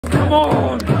come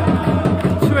on!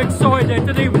 Too excited,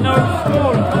 didn't even know the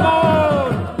score, come on!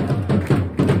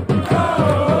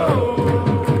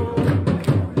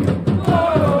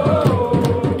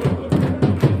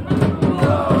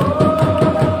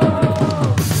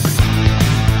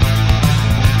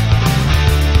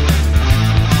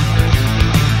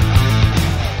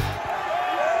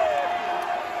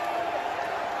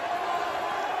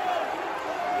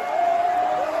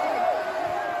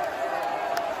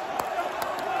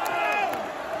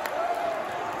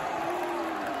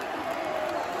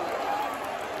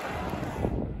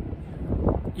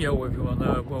 Yo everyone,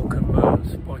 welcome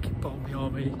Spiky Barmy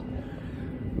Army.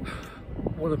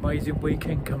 What an amazing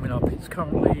weekend coming up. It's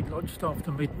currently just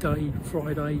after midday,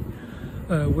 Friday.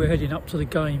 We're heading up to the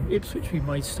game, Ipswich v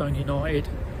Maidstone United.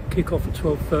 Kick off at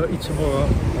 12:30 tomorrow.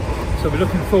 So we're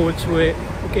looking forward to it.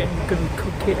 We're going to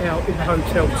cook it out in the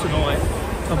hotel tonight.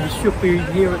 And we should be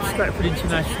here at Stratford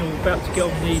International, about to get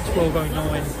on the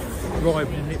 12:09,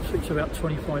 arriving in Ipswich about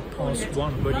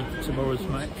 1:25 ready for tomorrow's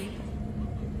match.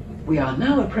 We are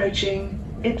now approaching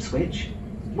Ipswich,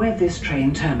 where this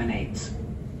train terminates.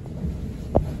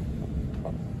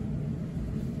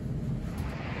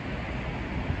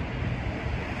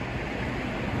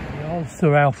 The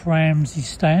Ralph Ramsey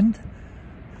stand.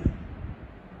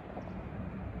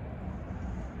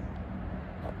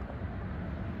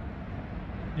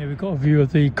 Yeah, we've got a view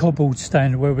of the cobbled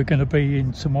stand where we're going to be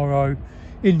in tomorrow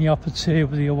in the upper tier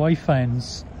with the away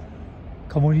fans.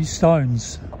 Come on, you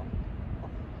Stones.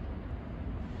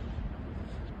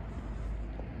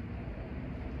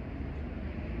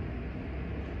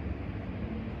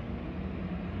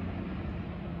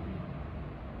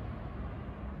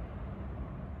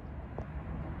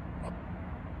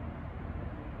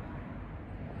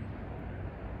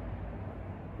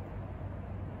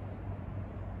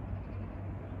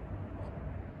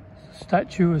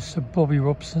 Statue of Sir Bobby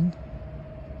Robson.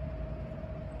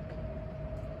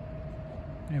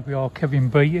 Here we are, Kevin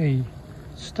Beattie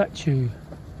statue.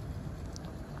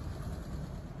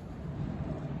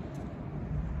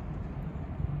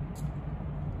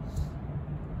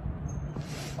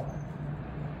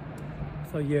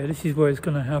 So yeah, this is where it's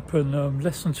going to happen.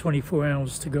 Less than 24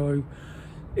 hours to go.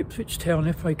 Ipswich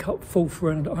Town FA Cup 4th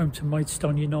round at home to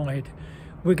Maidstone United.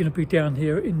 We're going to be down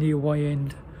here in the away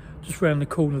end, just round the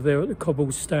corner there at the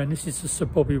cobbled stand. This is the Sir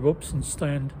Bobby Robson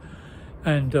stand.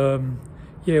 And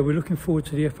yeah, we're looking forward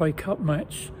to the FA Cup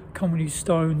match. Come on you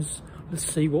Stones, let's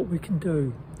see what we can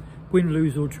do. Win,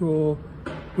 lose or draw,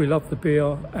 we love the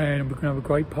beer and we're going to have a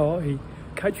great party.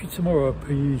 Catch you tomorrow,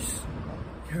 peace.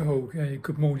 Yo, yeah,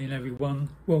 good morning everyone.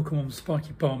 Welcome on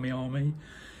Spiky Barmy Army.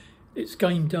 It's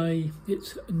game day.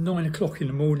 It's 9 o'clock in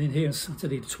the morning here,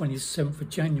 Saturday the 27th of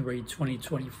January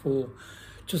 2024.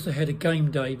 Just ahead of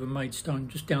game day with Maidstone,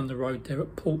 just down the road there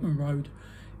at Portman Road,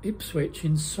 Ipswich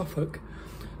in Suffolk.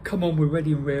 Come on, we're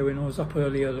ready and raring. I was up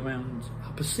earlier, around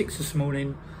up at 6 this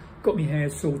morning, got my hair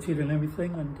sorted and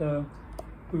everything, and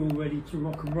we're all ready to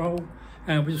rock and roll.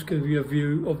 And we'll just give you a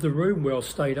view of the room where I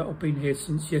stayed at. I've been here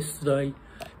since yesterday.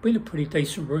 Been a pretty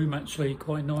decent room actually,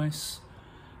 quite nice.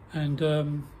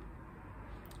 And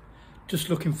just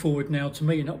looking forward now to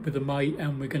meeting up with a mate,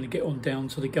 and we're going to get on down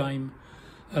to the game.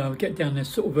 Get down there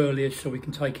sort of earlier so we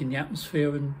can take in the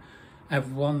atmosphere and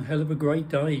have one hell of a great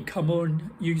day. Come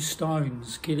on, you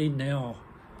Stones, get in now.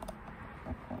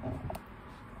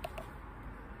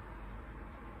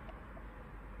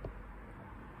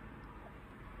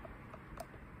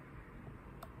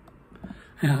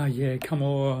 Ah yeah, come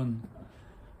on.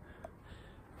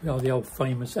 We are the old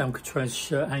famous Alcatraz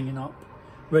shirt hanging up,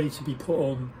 ready to be put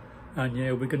on. And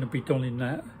yeah, we're going to be donning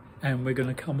that. And we're going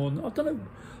to come on, I don't know,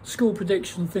 score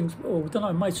prediction things, or I don't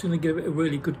know, mate's going to give it a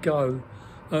really good go.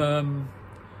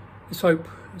 Let's hope,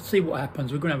 see what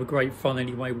happens. We're going to have a great fun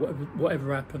anyway,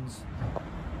 whatever happens.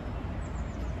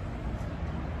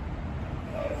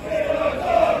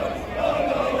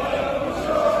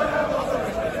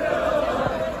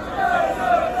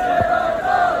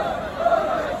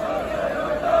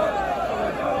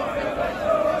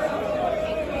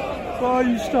 Why are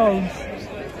you Stones?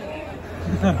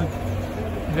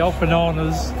 The old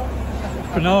bananas.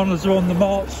 Bananas are on the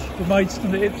march for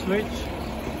Maidstone to Ipswich.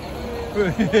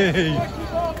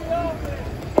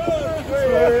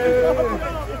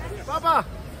 Baba!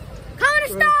 Come on,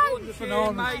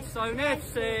 Stones! Maidstone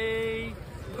FC,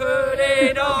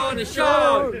 putting on a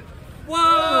show.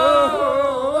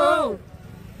 Whoa!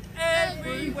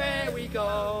 Everywhere we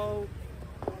go,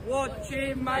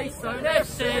 watching Maidstone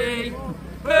FC,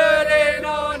 putting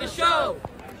on a show.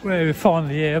 We're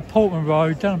finally here, Portman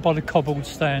Road, down by the cobbled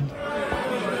stand.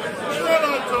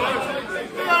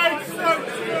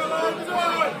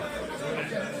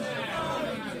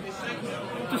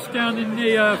 just down in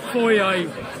the foyer,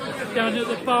 down at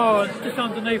the bar, just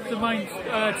underneath the main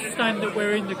stand that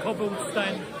we're in, the cobbled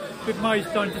stand with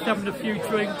Maidstone, just having a few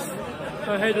drinks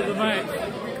ahead of the match.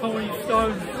 Comedy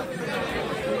Stones.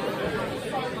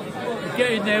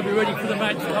 Get in there, be ready for the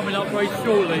match coming up very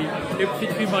shortly.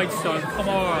 Ipswich v Maidstone. Come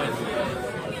on.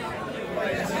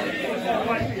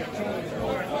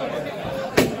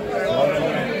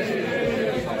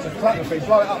 So clap the feet,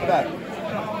 blow it up there.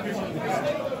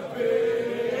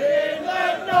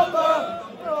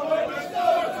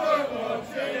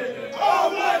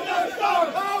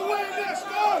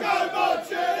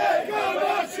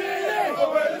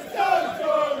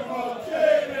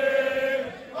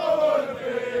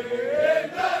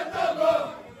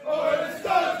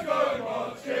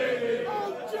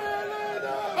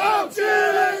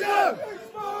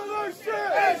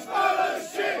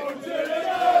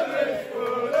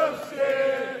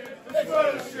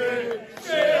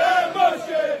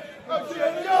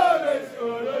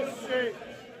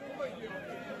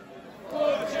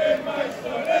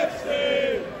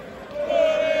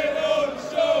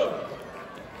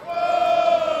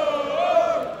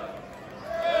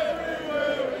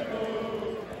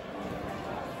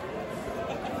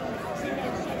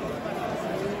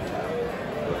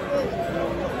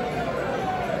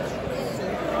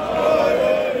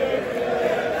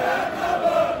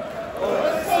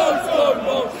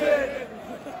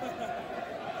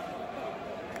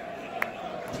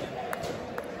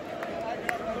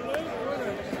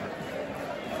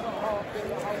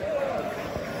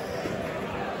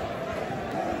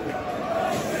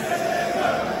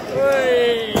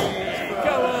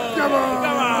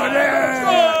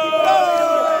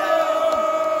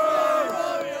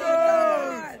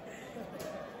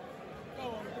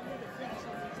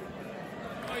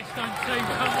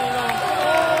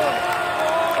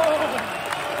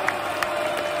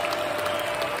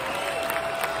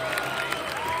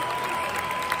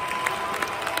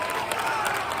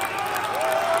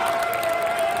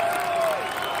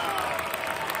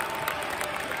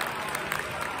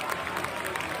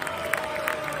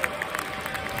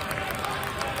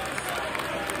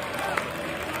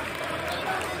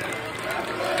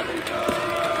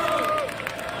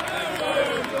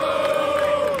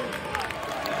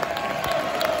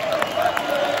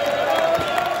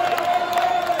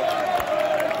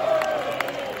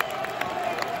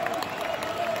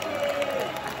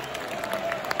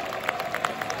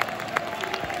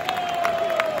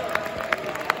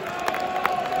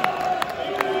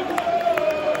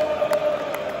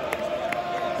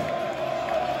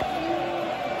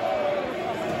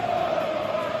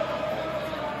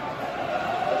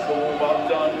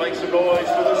 Done. Make some noise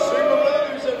for the Super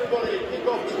Blues, everybody. Kick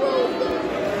off 12.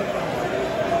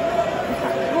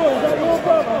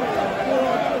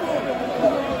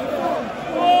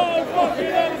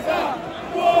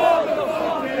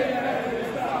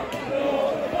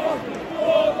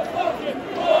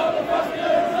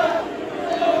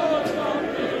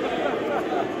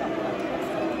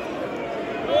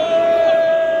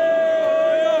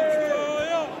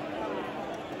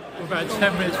 About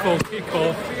 10 minutes before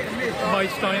kick-off.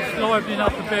 Maidstone's livening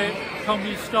up a bit.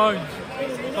 Comedy Stones.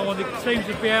 Someone that seems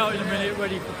to be out in a minute,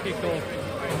 ready for kick-off.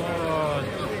 Come on.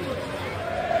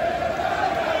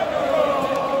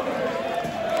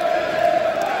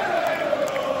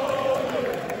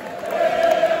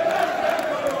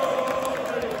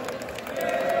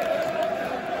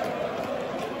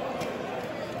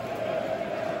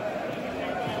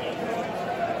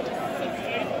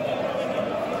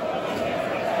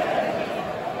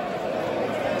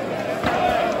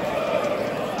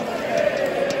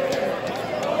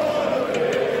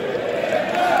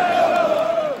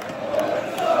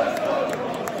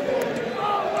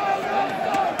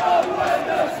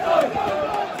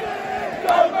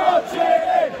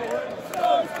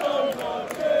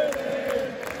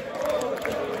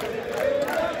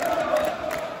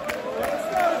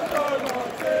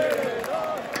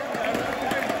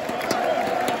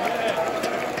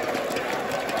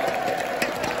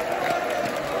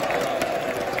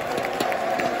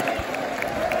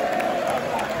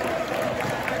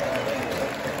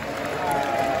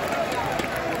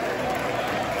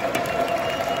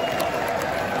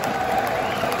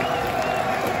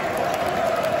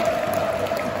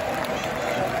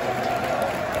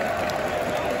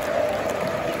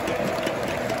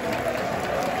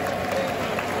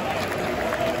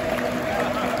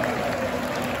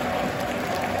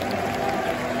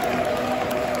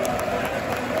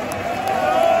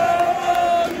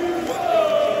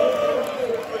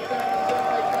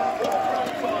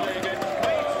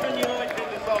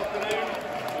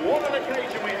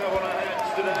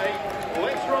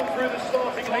 through the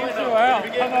starting lineup well. to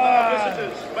begin with our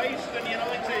visitors. Maidstone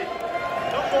United.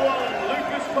 Number 1,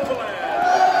 Lucas Coverland.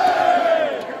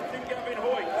 Captain Gavin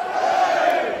Hoyt.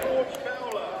 George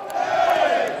Fowler.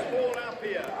 Paul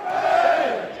Appiah.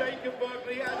 Jacob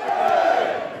Berkeley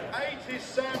Adjumor. 8 is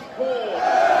Sam Cord.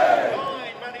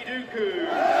 9, Manny Duku.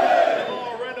 10,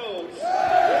 Lamar Reynolds.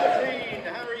 14,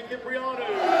 Harry Cipriano.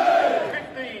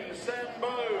 15, Sam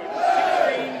Bone.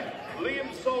 16,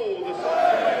 Liam Soul, the son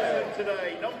of Maidstone today.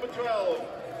 Number 12,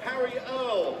 Harry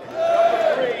Earl.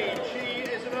 Number 3, Chi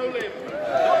Isanolim.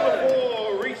 Number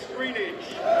 4, Reece Greenidge.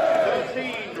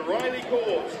 13, Riley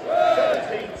Court.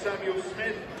 17, Samuel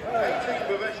Smith. 18,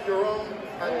 Bhavesh Durong.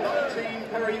 And 19,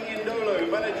 Perry Indolo.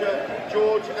 Manager,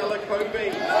 George Alakobi.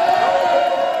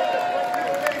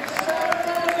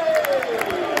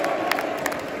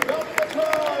 Number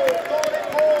 12, Gordon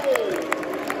Hall.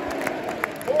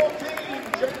 14,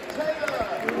 Jack Taylor.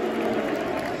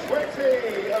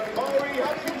 20, Amari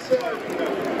Hutchinson.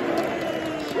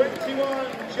 21,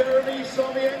 Jeremy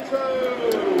Sarmiento.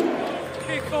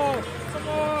 Kick off. Come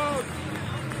on.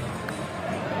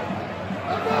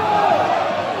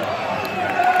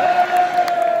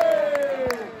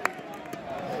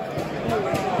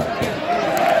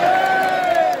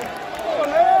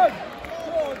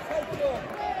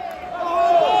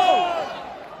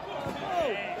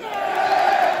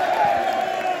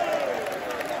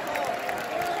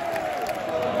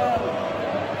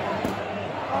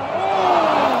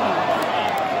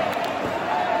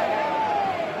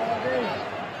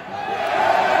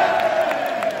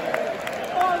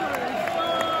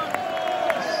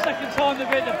 Time to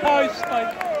get the post,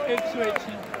 like Ipswich.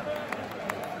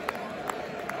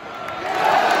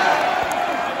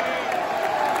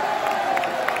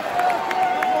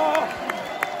 Oh,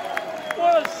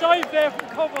 what a save there from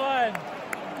Coverland.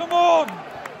 Come on. We're going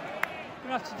to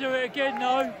have to do it again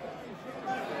though.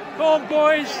 Come on,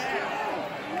 boys.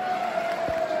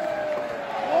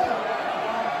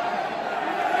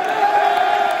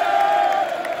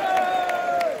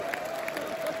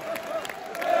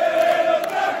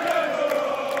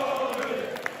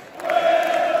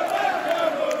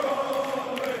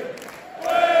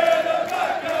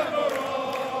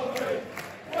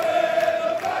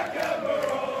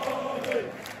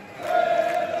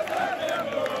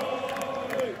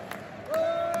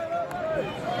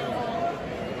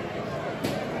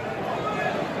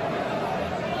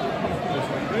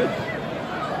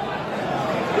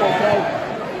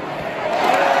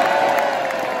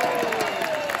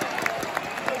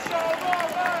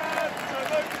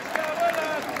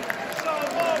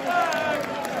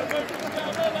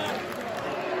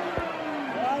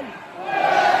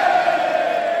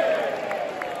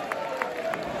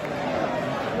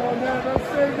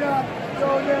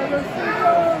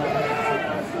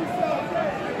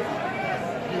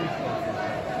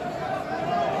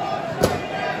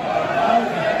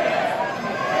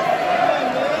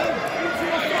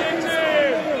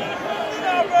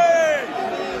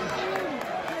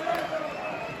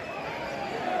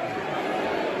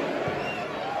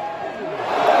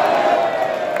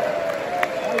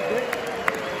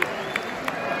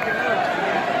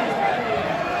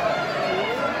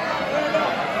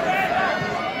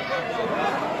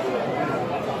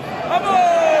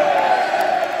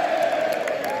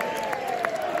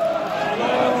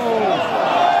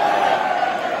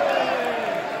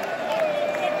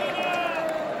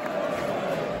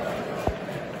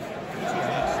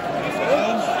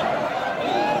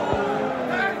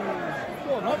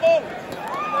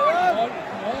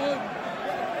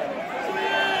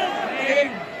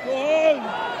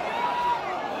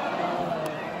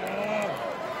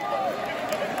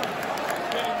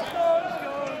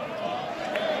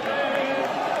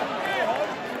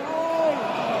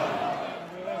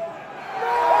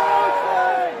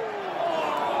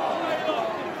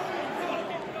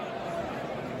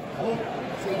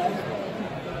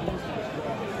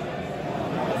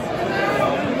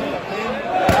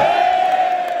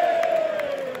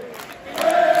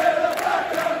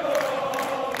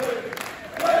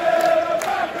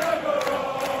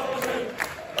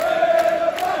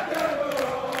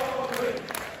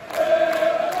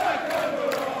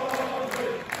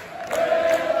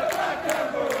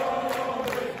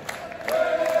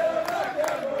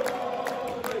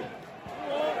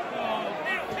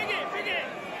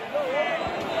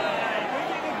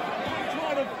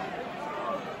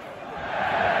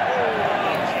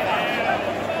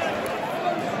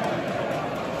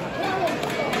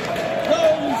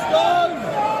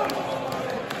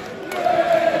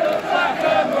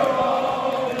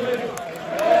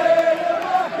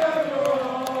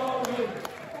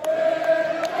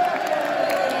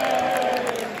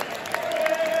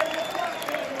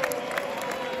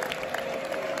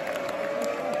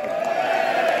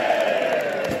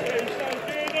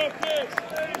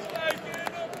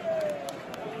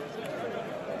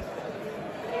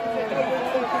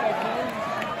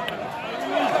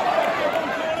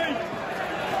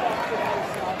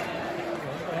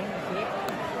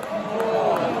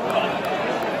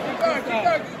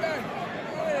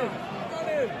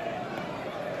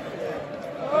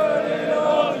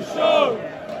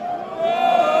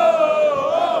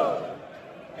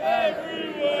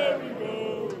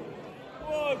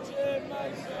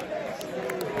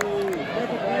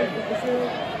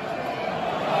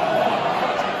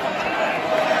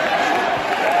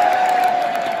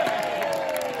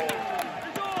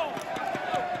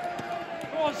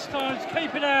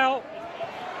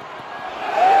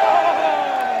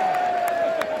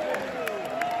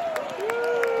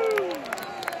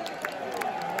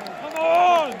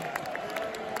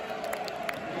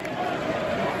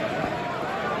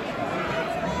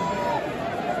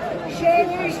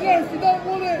 left, you don't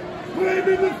want it! Put him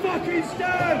in the fucking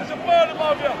stand! There's a bird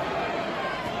above you!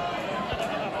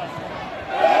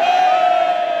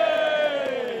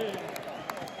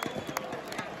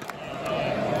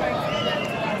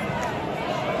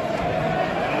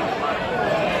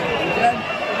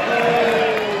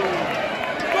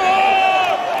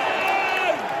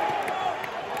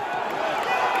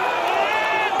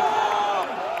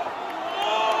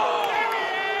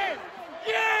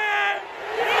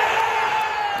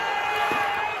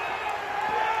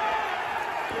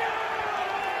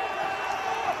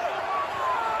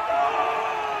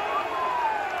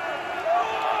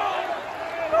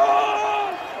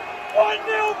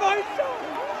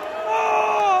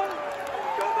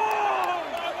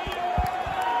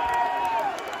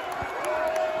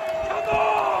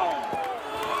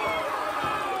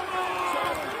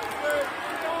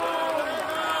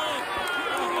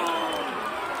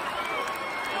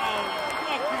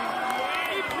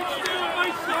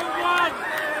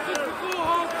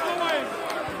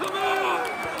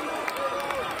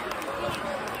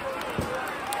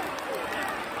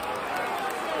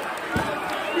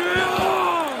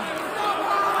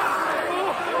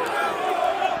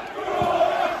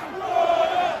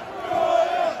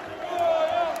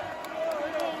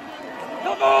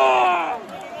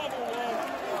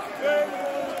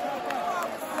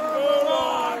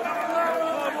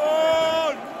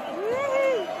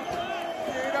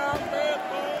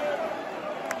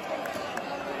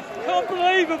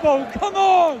 Unbelievable, come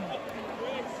on!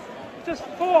 Just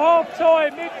before half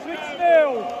time, Ipswich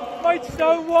 0,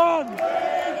 Maidstone 1. With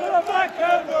the black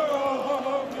and the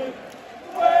rolling,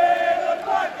 with the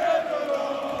black and the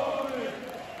rolling,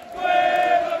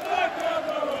 with the black and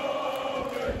the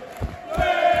rolling,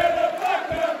 with the black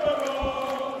and the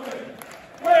rolling,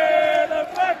 with the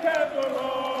black and the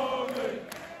rolling,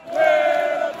 with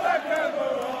the black and the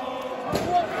rolling.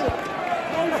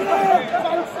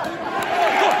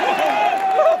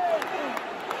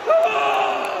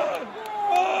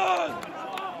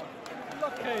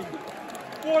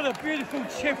 What a beautiful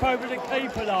chip over the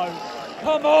keeper though.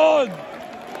 Come on!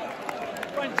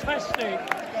 Fantastic.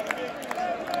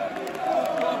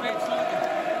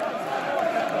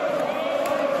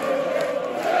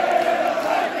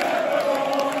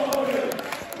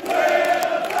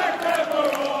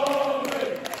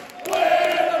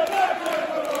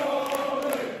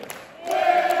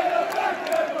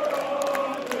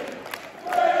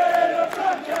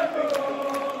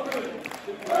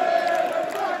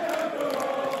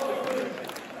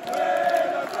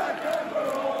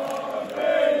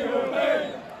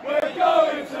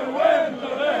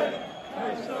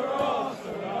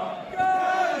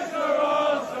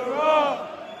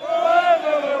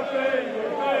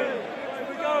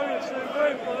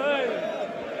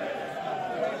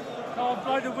 Can't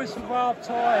blow the whistle for half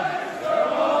time.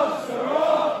 Sarah,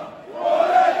 Sarah,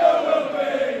 whatever will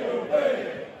be, will be.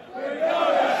 We're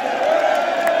going to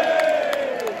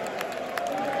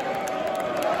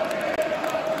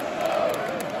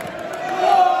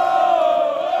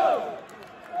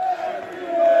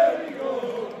everywhere we go.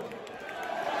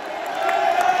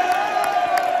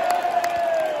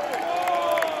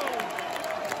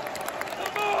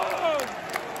 Come on!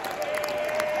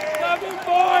 Come on,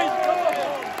 boys! Come on!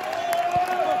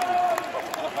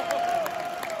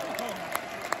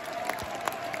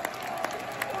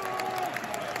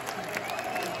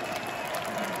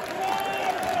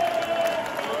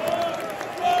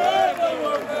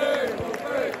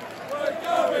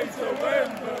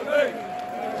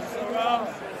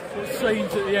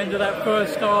 Scenes at the end of that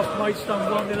first half,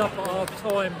 Maidstone 1-0 up at half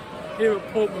time here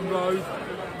at Portman Road.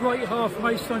 Great half,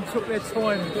 Maidstone took their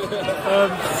time,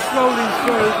 strolling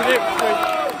through with Ipswich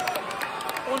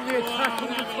on the attack all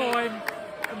the time,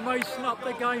 and Maidstone up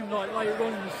their game like later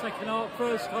on in the second half,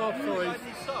 first half, sorry,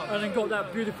 and then got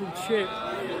that beautiful chip.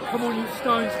 Come on, you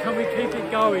Stones, can we keep it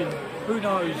going? Who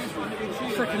knows?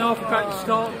 Second half about to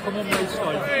start, come on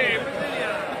Maidstone.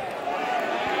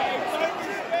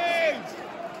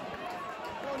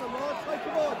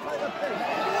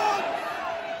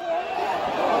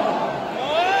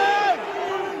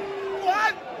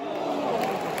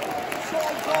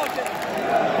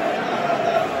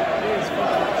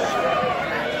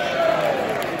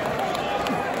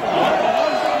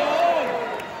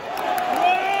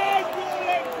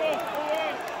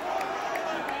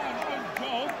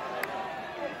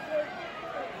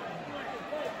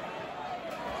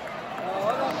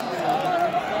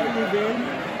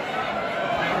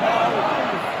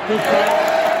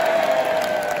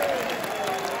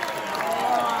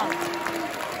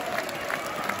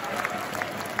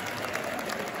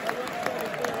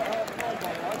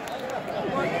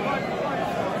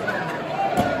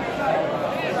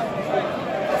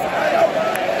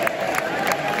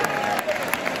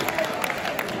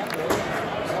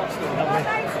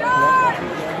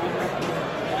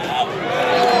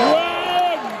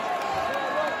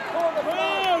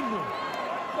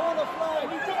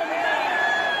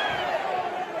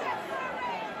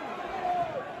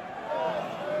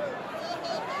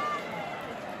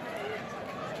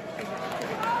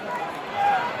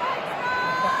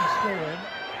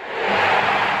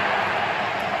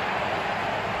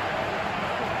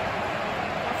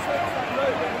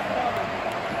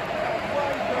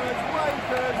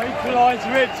 lines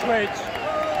are Ipswich.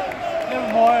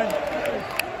 Never mind.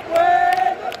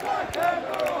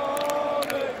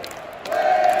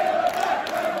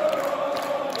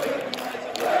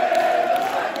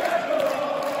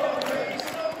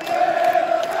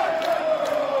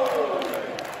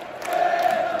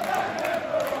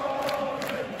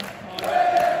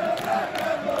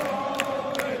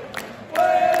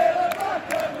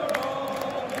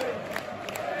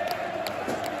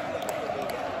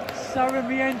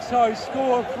 Sarmiento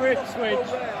score for Ipswich.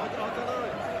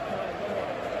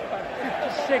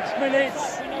 56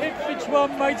 minutes, Ipswich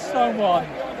 1, Maidstone 1.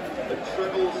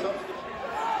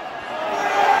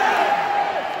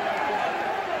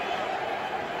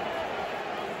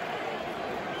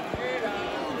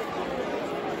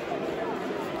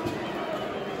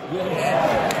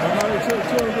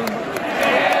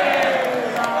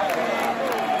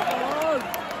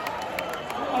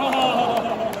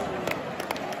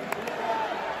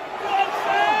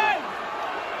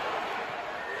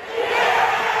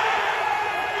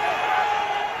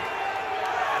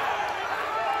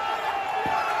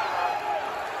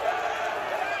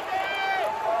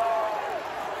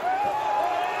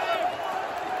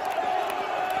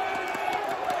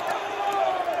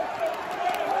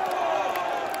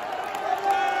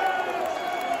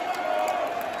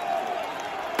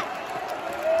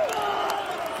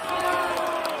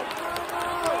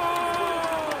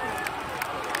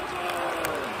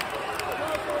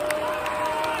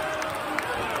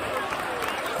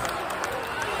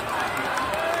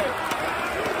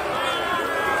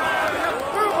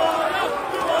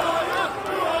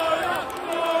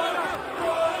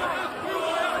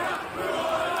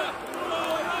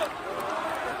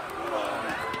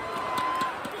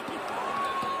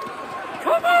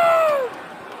 Come on!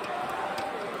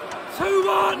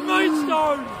 2-1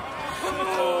 Maidstone! Come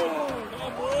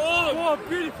on! What a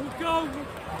beautiful goal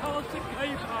past the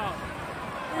keeper.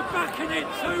 We're back in it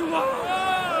 2-1!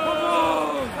 Come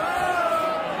on!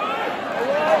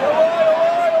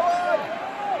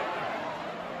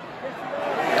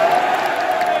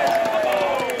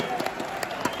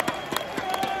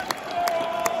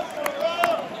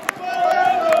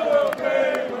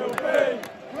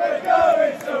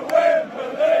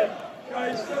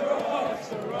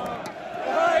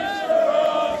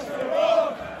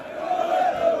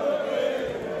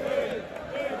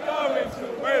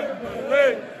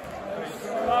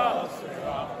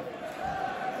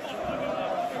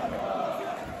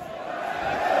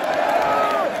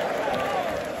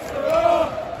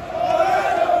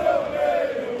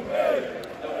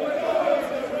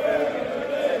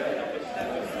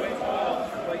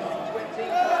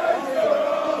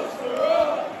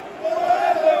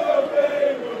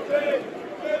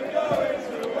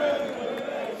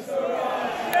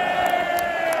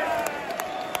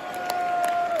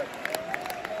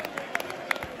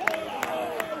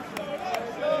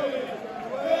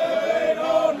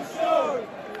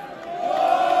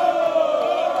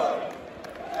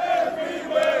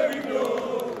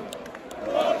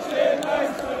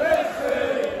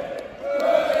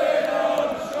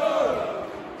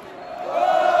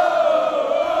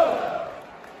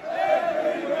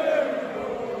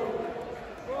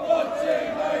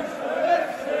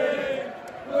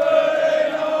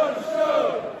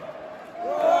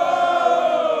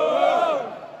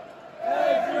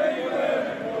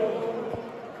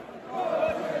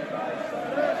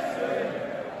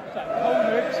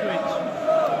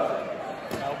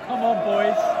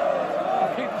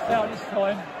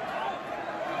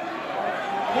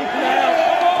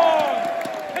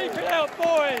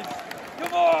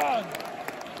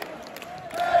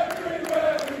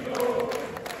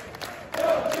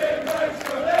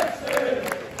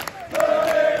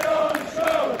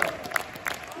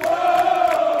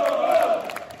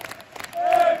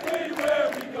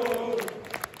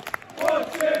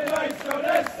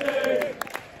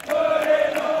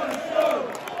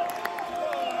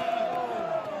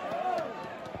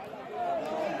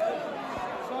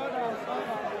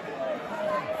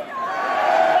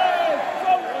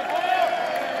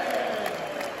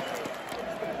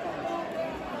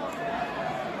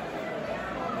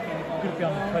 Could be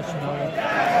under pressure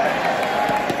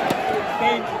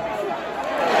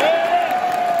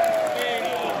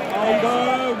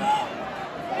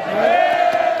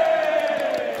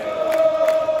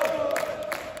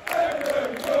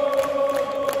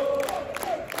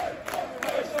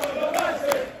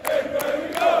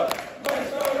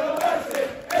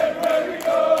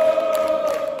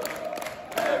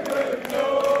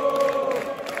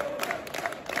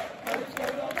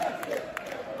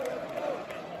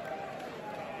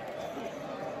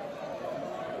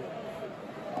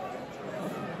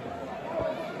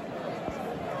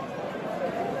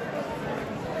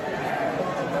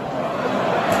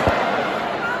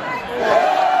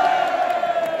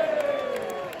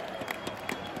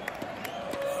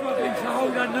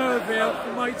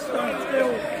Maidstone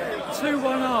still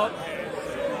 2-1 up.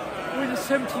 We're in the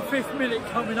 75th minute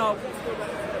coming up. I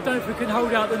don't know if we can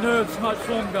hold out the nerves much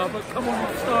longer, but come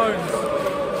on, Stones.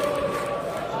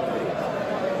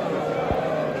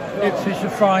 Ipswich are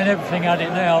throwing everything at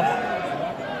it now.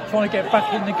 Trying to get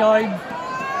back in the game.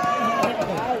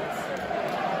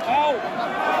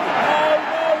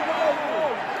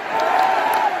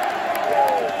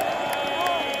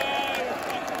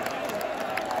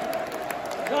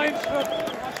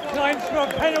 Claims for a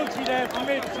penalty there from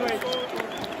Ipswich.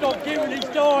 Not given his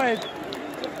dive.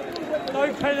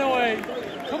 No penalty.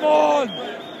 Come on.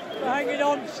 We're hanging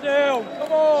on still.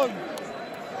 Come on.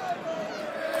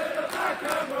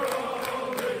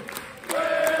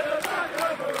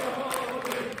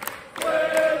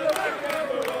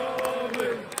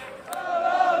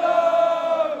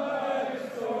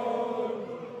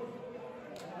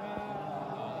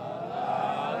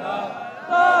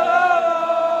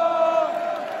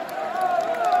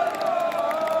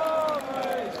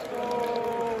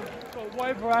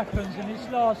 Whatever happens in this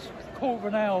last quarter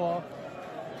of an hour,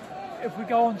 if we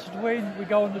go on to win, we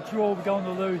go on to draw, we go on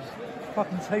to lose. The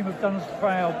fucking team have done us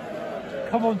proud.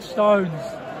 Come on, Stones.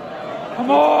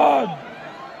 Come on!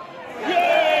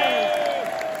 Yeah!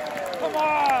 Come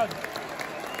on!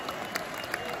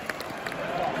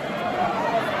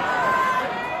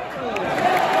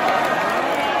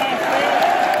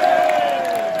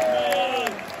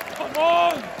 Come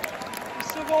on! We're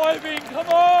surviving, come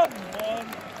on!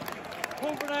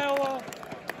 Quarter of an hour,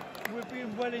 we're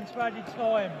being well into added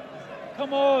time.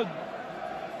 Come on!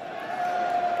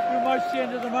 We're almost the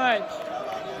end of the match.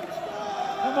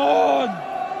 Come on!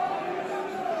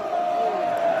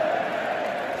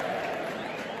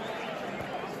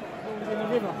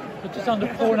 There's just under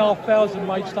 4,500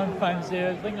 Maidstone fans here.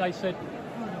 I think they said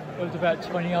there was about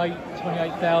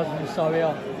 28,000 or so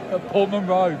here at Portman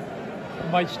Road.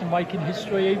 Maidstone making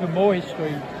history, even more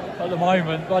history at the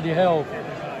moment. Bloody hell.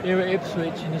 Here at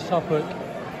Ipswich in the Suffolk.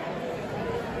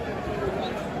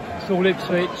 It's all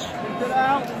Ipswich. Get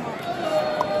out.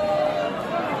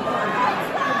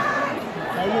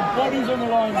 Now your body's on the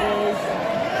line, boys.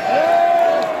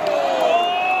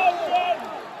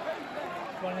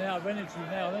 Running out of energy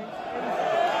now, I think.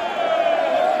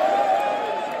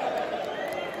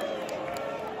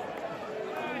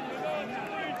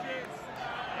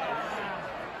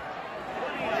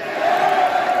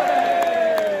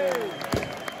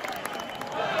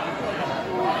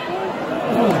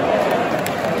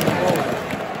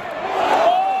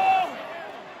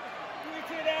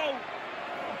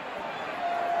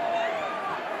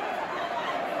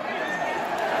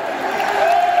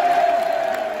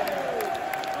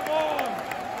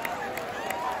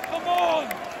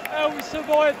 We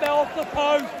survived that off the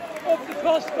post, off the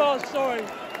crossbar, sorry.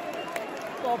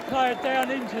 Got to play it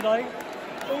down in today.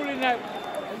 All in that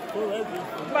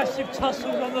massive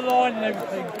tussles on the line and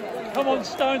everything. Come on,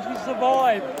 Stones, we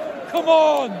survived. Come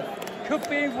on! Could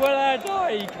be well our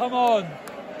day, come on.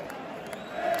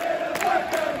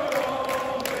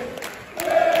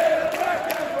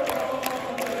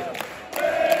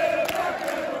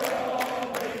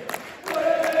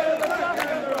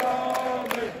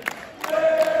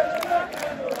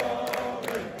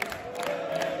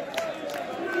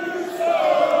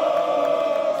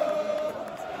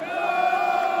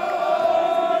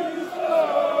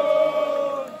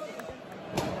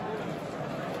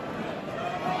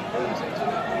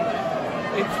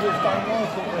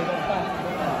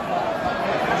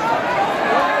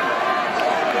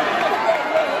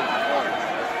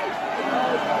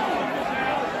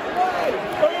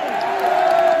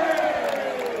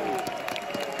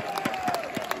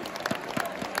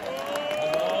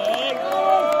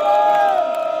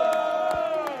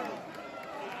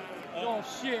 Oh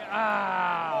shit,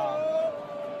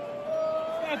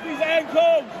 Snap his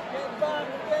ankles! Get back,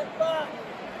 get back!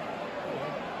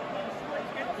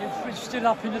 We're still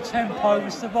up in the tempo, we're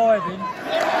surviving.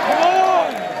 Come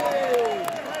on!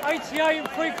 88 and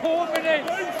 3/4 minutes!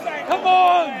 Come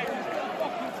on!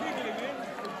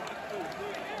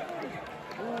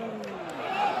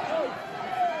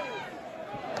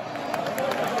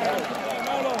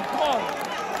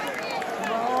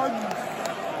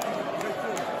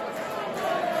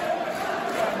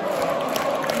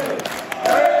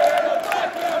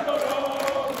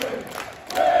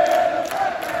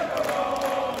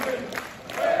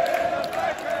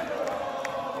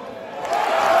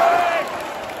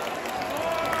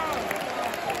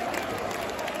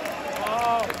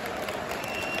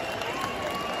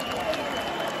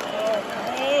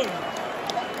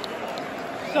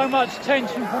 So much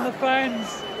tension from the fans.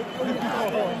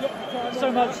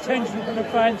 So much tension from the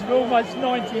fans. We're almost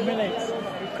 90 minutes.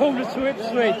 corner to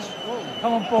Ipswich.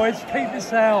 Come on, boys, keep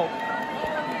this out.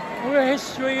 We're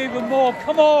history even more.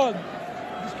 Come on.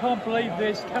 I just can't believe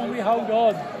this. Can we hold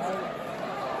on?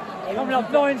 Coming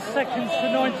up 9 seconds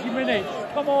to 90 minutes.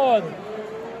 Come on.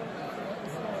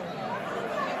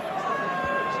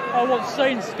 Oh, what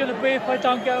scene's going to be if they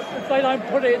don't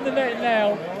put it in the net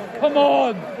now? Come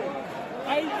on.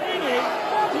 8 minutes?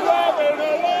 You having a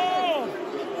laugh?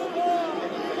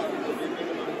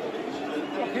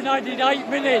 Fucking I did 8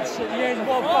 minutes at the end.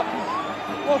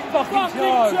 What fucking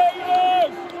joke.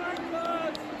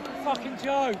 Fucking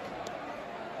joke.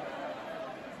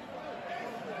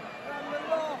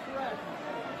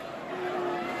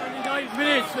 I did 8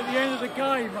 minutes at the end of the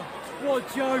game. What a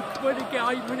joke. Where did he get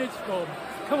 8 minutes from?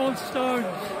 Come on, Stones.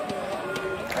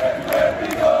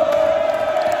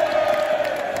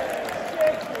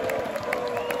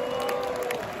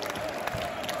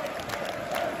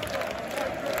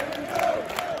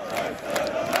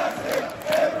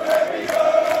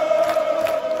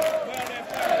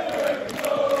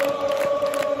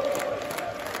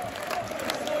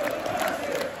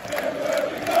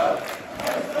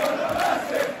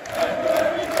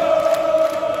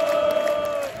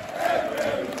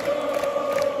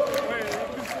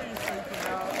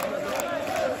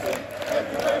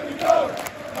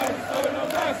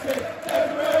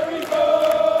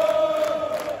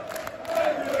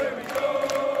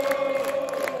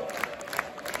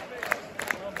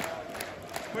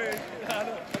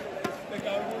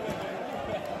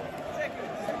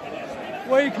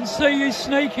 Where you can see you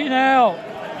sneaking out.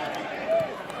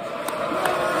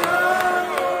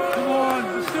 Come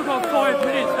on, we've still got 5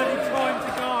 minutes, any time to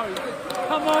go.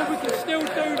 Come on, we can still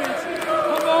do this.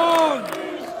 Come on!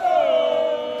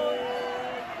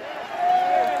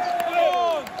 Come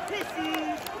on!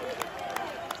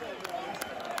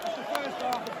 That's the first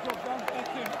half of the job done.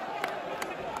 That's it.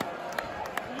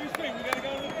 You think we're going to go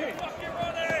on the pitch? Fucking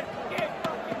run it! Get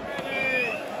fucking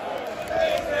ready!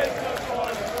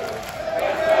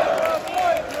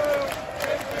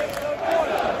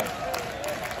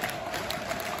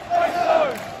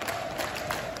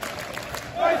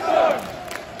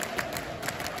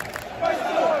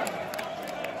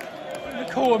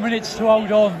 Quarter minutes to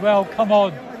hold on. Well, come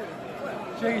on.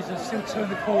 Jesus, still 2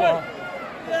 1/4.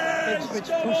 Ipswich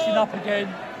pushing up again.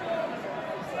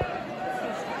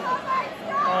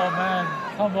 Oh man,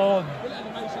 come on.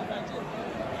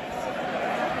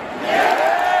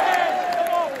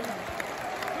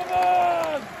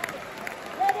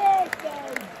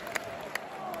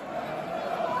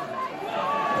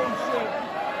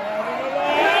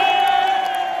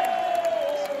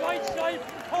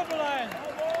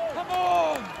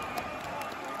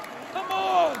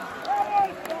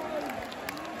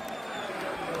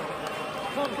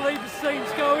 Can't believe the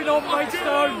scene's going on,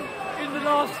 Maidstone, in the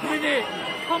last minute.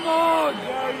 Come on!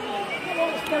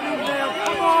 What's going on now?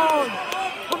 Come on!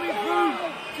 Coming through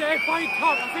the FA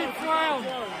Cup 5th round.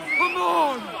 Come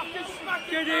on!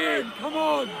 Get in! Come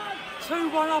on!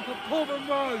 2-1 up at Portman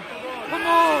Road. Come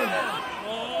on!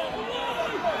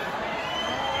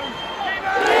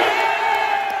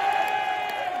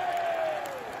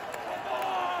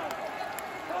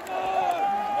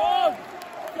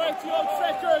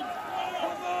 Seconds!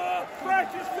 Come on!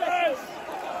 Precious seconds!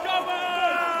 Come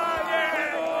on! Yeah!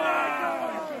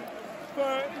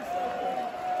 30 seconds!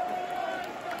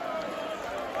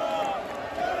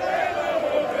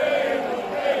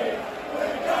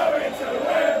 We're going to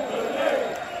Wembley!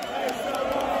 It's the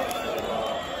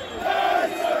Arsenal!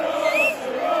 It's the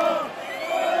Arsenal!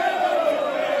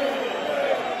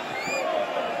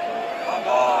 Come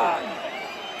on!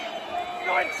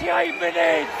 98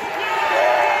 minutes!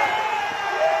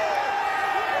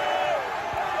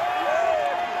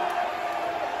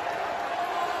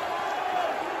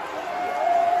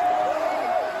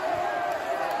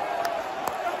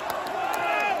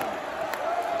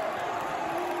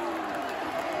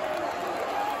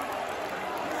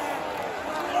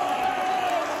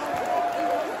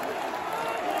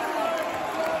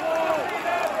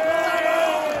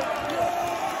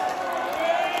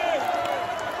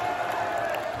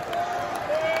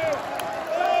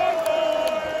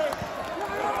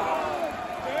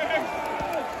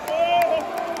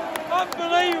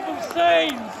 Unbelievable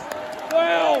scenes!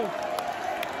 Well!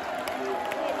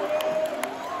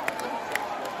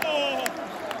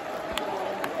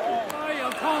 Hey, I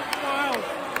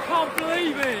can't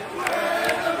believe it!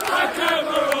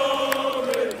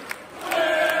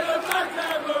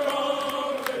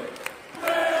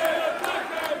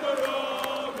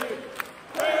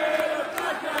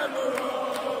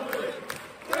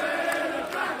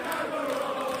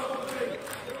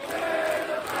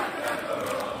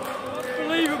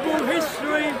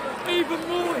 even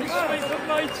more history for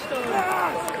Maidstone.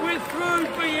 We're through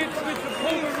beat Ipswich for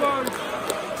Portman Road.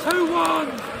 2-1.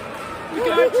 We're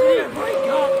going to the FA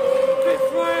Cup.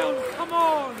 5th round. Come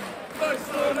on.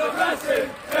 Maidstone are massive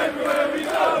everywhere we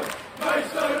go.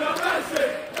 Maidstone are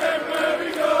massive everywhere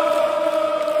we go.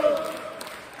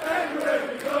 Everywhere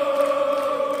we go.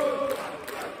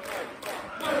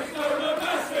 Maidstone are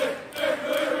massive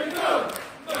everywhere we go.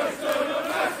 Maidstone are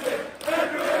massive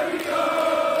everywhere we go.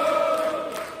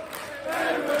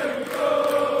 Everywhere we go.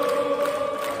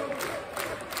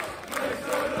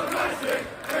 Maidstone are massive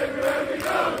everywhere we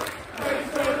go.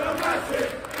 Maidstone are massive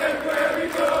everywhere we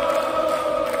go.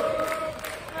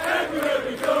 Everywhere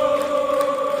we go.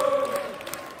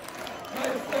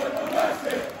 Maidstone are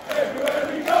massive everywhere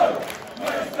we go.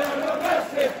 Maidstone are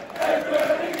massive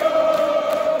everywhere we go.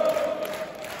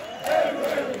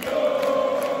 Everywhere we go.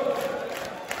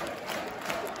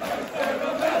 Maidstone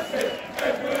are massive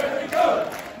everywhere we go.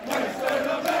 Maidstone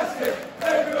are massive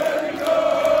everywhere we go.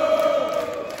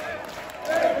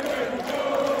 Everywhere we go.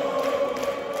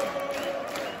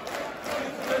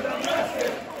 Maidstone are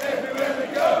massive everywhere we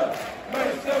go.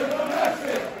 Maidstone are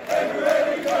massive everywhere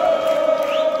we go.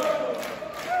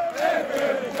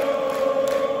 Everywhere we go.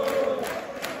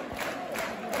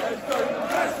 Maidstone are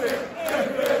massive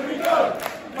everywhere we go.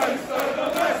 Maidstone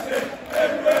are massive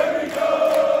everywhere we go.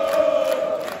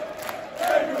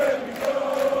 Everywhere we go.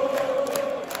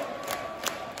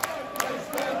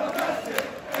 Maidstone are massive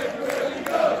everywhere we go.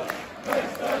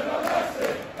 Maidstone are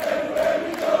massive everywhere we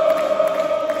go.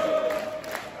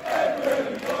 Everywhere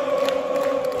we go.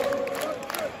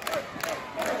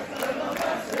 Maidstone are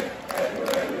massive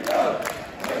everywhere we go.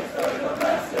 Maidstone are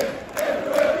massive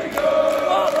everywhere we go.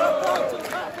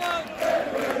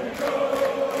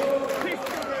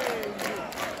 Everywhere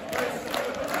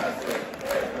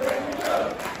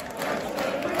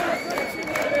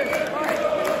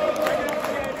we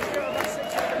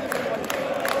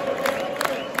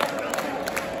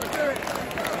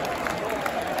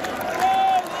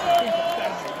go.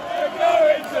 We're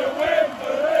going to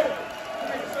Wembley.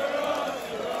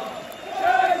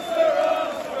 Chase the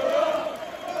Arsenal.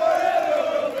 Whatever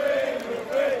will be, will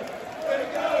be. We're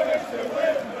going to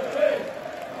Wembley.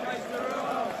 Chase the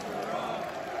Arsenal.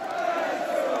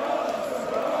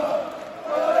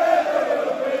 Whatever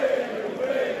will be, will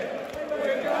be.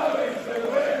 We're going to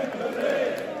Wembley.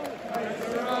 Chase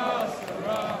the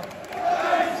Arsenal.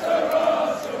 Chase the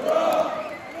Arsenal.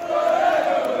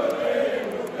 Whatever will be,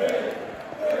 will be.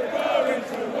 We're going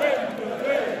to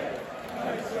Wembley.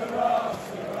 Chase the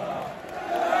Arsenal.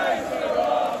 Chase the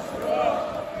Arsenal.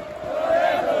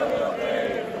 Whatever will be,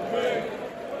 will be.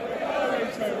 We're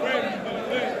going to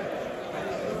Wembley.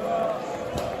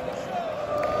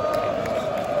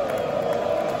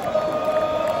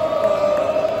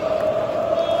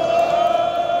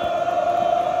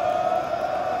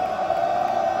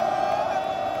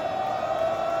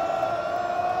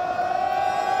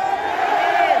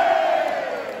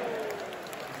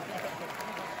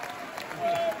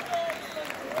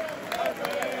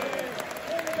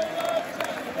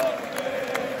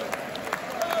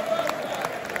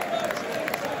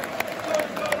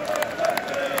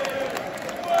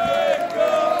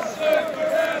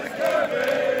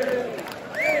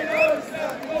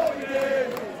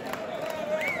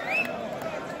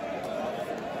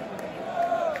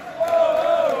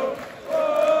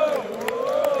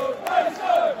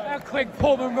 How quick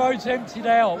Portman Road's emptied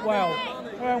out. Wow.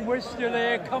 Well, we're still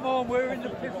here. Come on, we're in the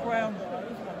 5th round.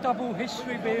 Double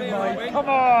history being made. Come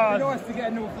on. Nice to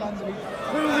get a North London.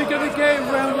 Who are we going to get in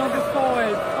round number 5?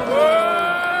 Come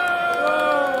on.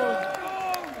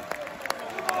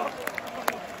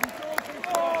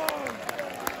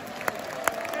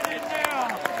 Get in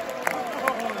now.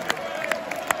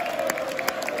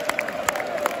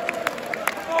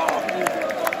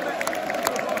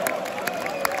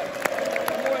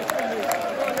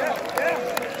 Where they're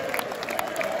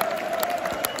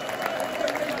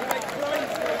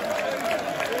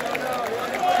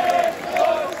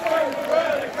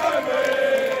coming.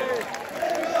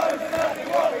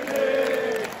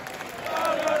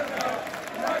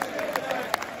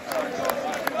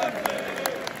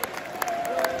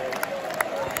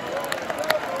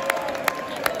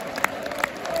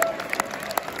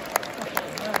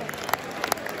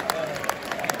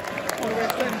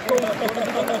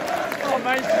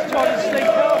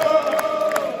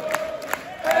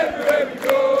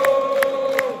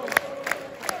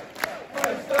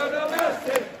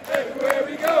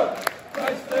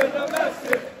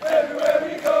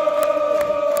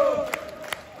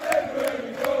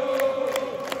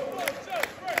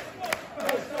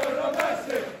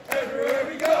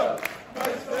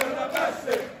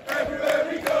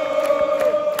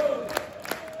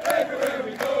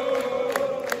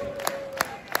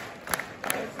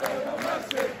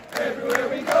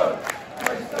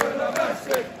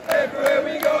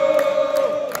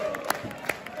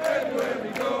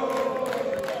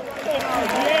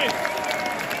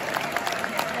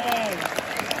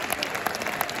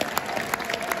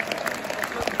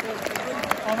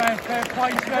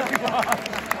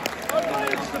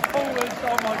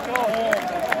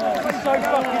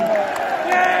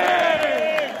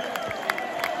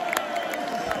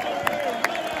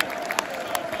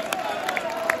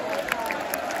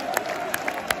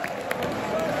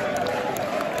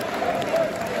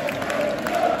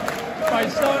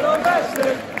 Maidstone are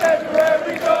massive everywhere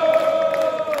we go.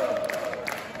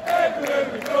 Everywhere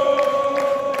we go.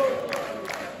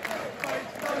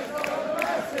 Maidstone are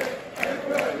massive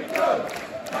everywhere we go.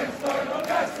 Maidstone are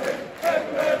massive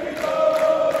everywhere we go.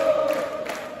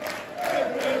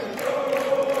 Everywhere we go.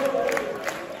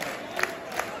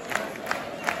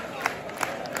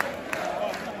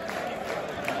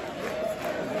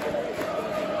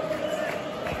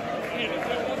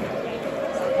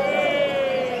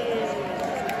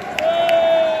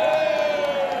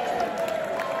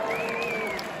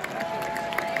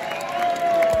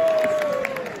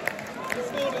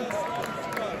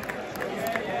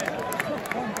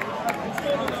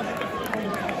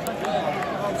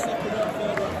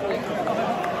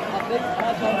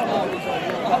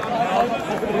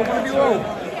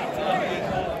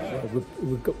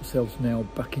 We've got ourselves now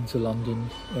back into London.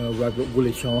 We're over at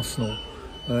Woolwich Arsenal,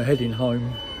 heading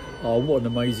home. Oh, what an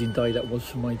amazing day that was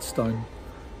for Maidstone.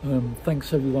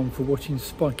 Thanks everyone for watching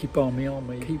Spiky Barmy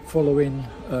Army. Keep following.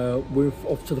 We're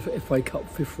off to the FA Cup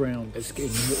 5th round.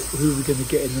 Who we're going to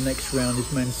get in the next round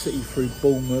is Man City through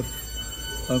Bournemouth.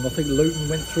 I think Luton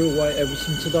went through away at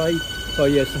Everton today. So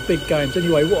yeah, some big games.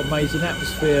 Anyway, what amazing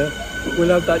atmosphere. We'll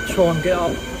have that try and get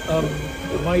up.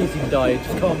 Amazing day,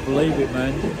 just can't believe it,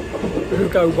 man. We'll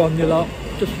go 1-0 up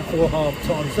just before half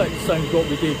time, exactly the same as what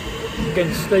we did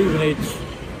against Stevenage.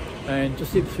 And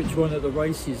just Ipswich weren't at the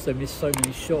races, they missed so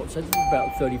many shots. They did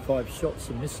about 35 shots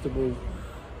and missed them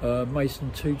all. Mason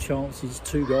 2 chances,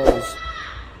 2 goals.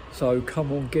 So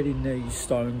come on, get in there, you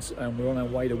Stones, and we're on our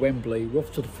way to Wembley. We're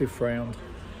off to the 5th round.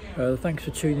 Thanks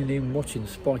for tuning in, watching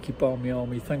Spiky Barmy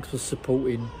Army. Thanks for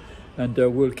supporting. And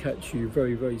we'll catch you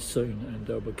very, very soon. And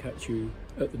we'll catch you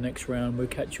at the next round. We'll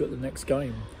catch you at the next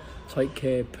game. Take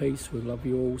care. Peace. We love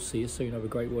you all. See you soon. Have a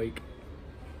great week.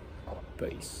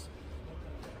 Peace.